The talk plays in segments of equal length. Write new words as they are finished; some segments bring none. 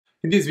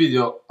In this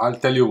video, I'll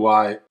tell you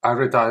why I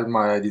retired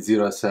my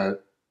Adizero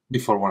SL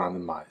before 100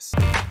 miles.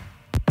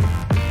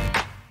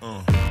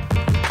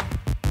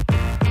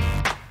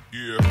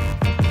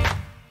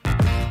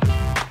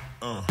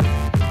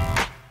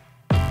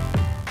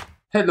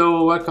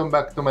 Hello, welcome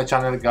back to my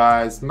channel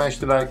guys. Smash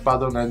the like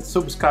button and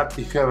subscribe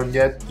if you haven't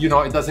yet. You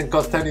know, it doesn't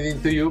cost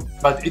anything to you,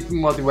 but it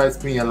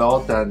motivates me a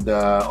lot and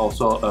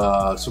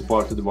also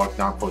support the work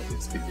done for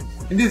this video.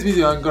 In this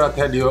video I'm gonna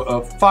tell you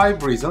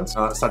 5 reasons,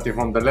 starting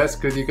from the less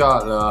critical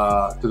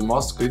to the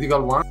most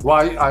critical one,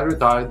 why I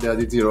retired the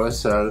Adizero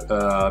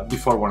SL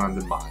before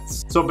 100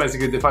 miles. So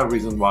basically the 5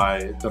 reasons why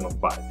I don't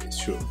buy this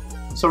shoe.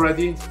 So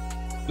ready?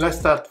 Let's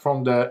start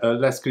from the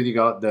less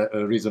critical,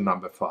 the reason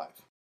number 5.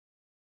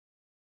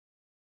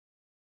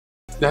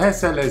 The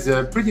SL has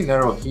a pretty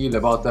narrow heel,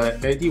 about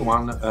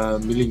 81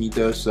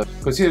 millimeters.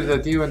 Consider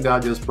that even the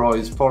Adidas Pro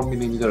is 4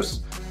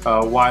 millimeters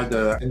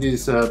wider, and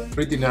is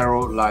pretty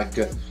narrow like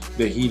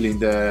the heel in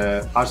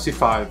the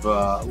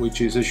RC5,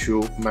 which is a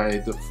shoe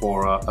made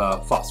for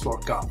fast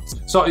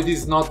workouts. So it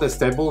is not a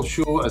stable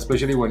shoe,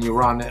 especially when you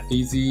run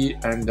easy,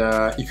 and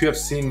if you have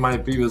seen my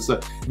previous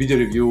video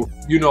review,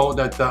 you know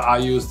that I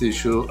use this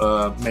shoe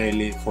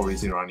mainly for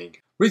easy running.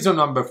 Reason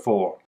number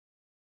 4.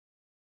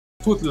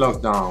 Foot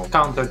lockdown,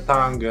 counter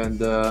tongue and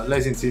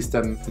lacing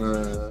system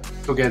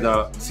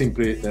together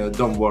simply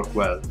don't work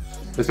well.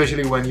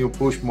 Especially when you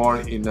push more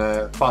in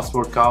fast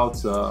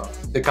workouts,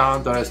 the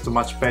counter has too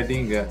much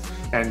padding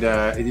and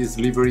it is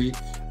slippery.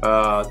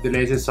 The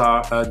laces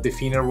are the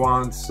thinner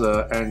ones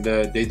and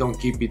they don't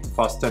keep it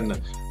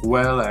fastened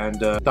well,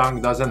 and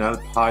tongue doesn't help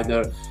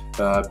either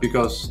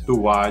because too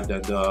wide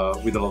and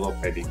with a lot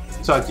of padding.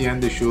 So at the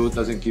end the shoe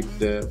doesn't keep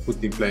the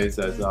foot in place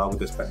as I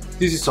would expect.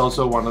 This is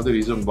also one of the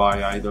reasons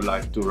why I don't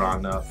like to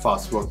run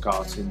fast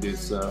workouts in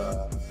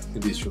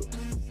this shoe.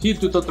 Heel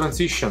to toe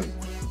transition.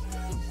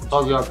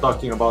 So we are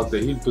talking about the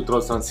heel to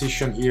toe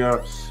transition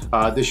here.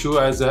 The shoe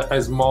has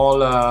a small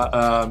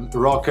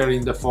rocker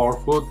in the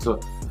forefoot,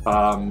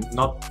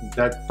 not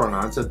that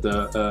pronounced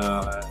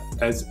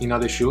as in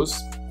other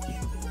shoes,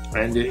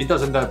 and it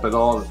doesn't help at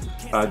all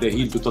the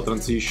heel to toe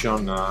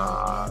transition.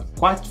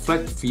 Quite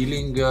flat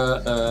feeling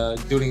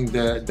during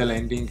the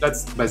landing.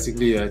 That's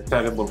basically a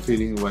terrible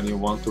feeling when you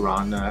want to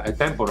run a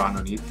tempo run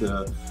on it,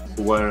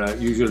 where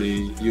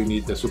usually you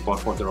need the support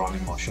for the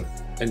running motion.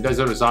 And as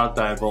a result,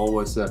 I have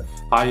always a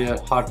higher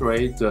heart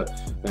rate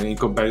in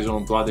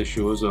comparison to other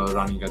shoes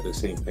running at the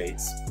same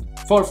pace.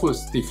 Forefoot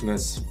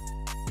stiffness.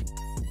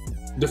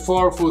 The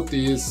forefoot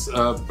is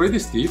pretty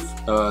stiff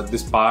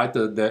despite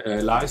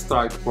the Light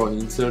Strike Pro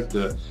insert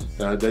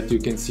that you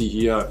can see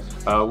here,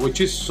 which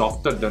is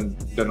softer than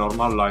the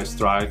normal Light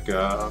Strike.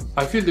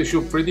 I feel the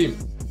shoe pretty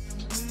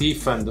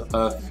stiff and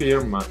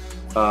firm,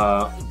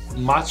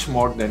 much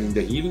more than in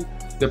the heel.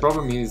 The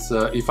problem is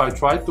if I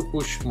try to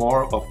push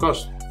more, of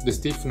course the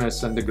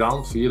stiffness and the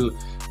ground feel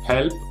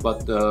help,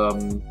 but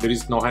there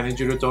is no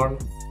energy return.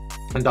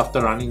 And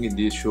after running in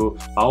this shoe,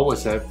 I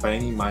always have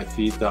pain in my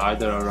feet,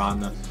 either I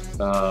run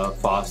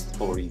fast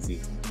or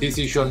easy. This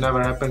issue never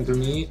happened to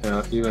me,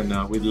 even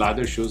with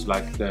lighter shoes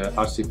like the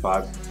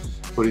RC5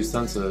 for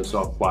instance,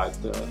 so quite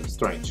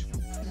strange.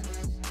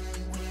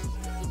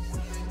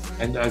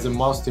 And as the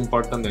most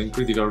important and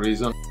critical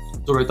reason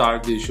to retire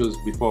these shoes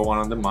before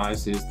 100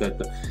 miles is that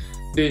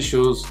these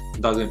shoes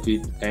doesn't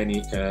fit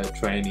any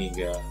training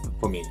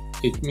for me.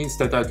 It means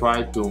that I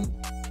try to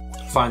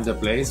find a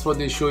place for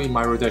this shoe in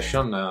my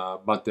rotation,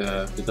 but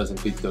it doesn't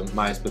fit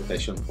my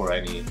expectation for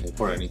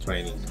any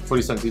training. For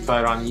instance, if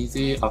I run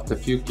easy, after a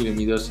few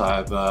kilometers I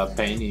have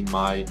pain in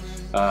my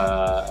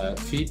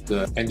feet,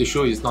 and the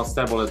shoe is not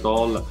stable at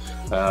all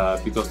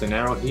because the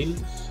narrow heel.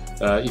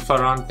 If I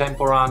run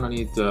tempo run on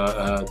it,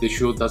 the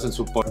shoe doesn't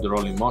support the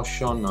rolling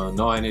motion,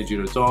 no energy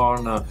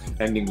return,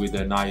 ending with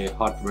a high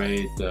heart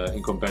rate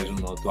in comparison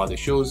to other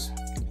shoes.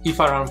 If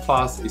I run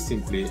fast, it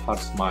simply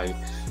hurts my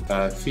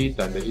feet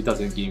and it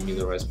doesn't give me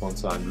the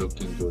response I'm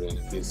looking during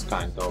this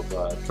kind of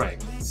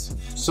trainings.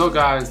 So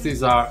guys,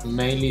 these are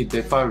mainly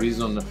the 5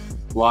 reasons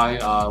why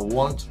I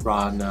won't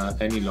run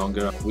any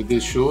longer with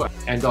this shoe.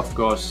 And of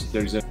course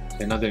there is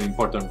another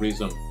important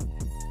reason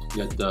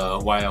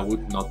that why I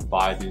would not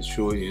buy this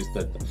shoe is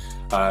that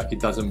it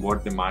doesn't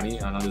worth the money.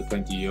 Another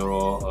 20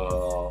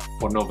 euro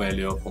for no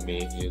value for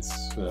me is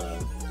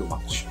too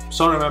much.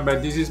 So remember,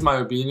 this is my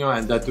opinion,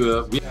 and that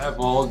we have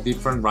all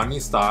different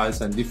running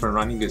styles and different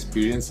running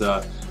experience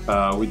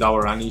with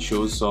our running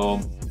shoes.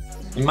 So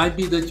it might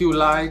be that you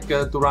like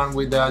to run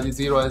with the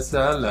Adizero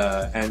SL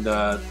and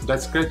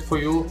that's great for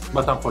you,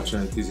 but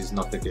unfortunately this is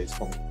not the case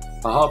for me.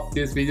 I hope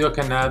this video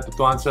can help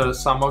to answer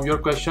some of your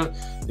questions.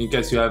 In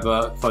case you have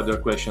further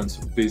questions,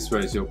 please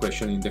raise your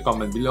question in the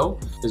comment below.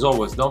 As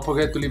always, don't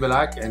forget to leave a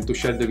like and to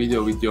share the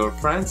video with your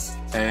friends.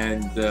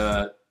 And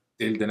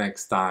till the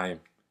next time,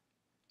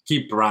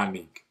 keep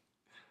running.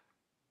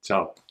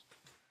 Ciao.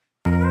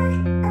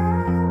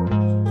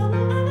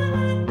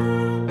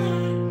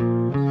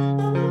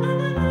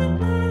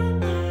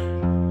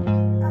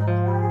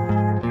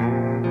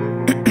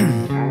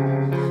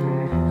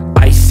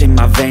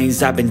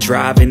 years I've been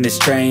driving this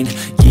train,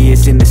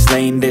 years in this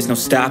lane, there's no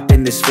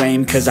stopping this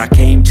flame. Cause I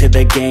came to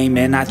the game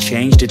and I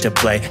changed it to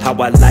play how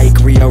I like,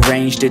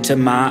 rearranged it to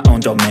my own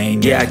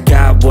domain. Yeah, I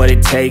got what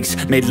it takes,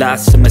 made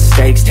lots of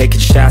mistakes, taking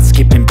shots,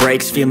 skipping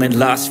breaks, feeling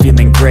lost,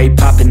 feeling great,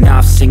 popping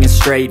off, singing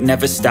straight,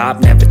 never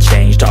stopped, never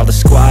changed. All the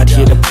squad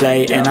here to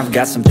play, and I've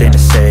got something to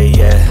say,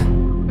 yeah.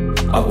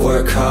 I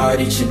work hard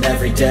each and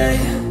every day,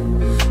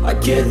 I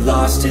get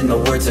lost in the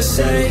words I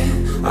say.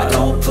 I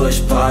don't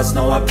push pause,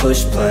 no, I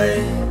push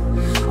play.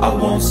 I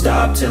won't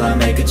stop till I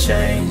make a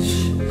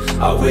change.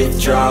 I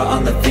withdraw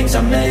on the things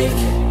I make,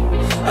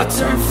 I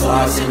turn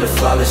flaws into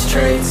flawless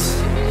traits.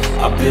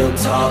 I build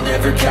tall,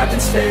 never capped in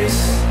space.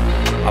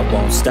 I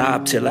won't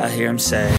stop till I hear him say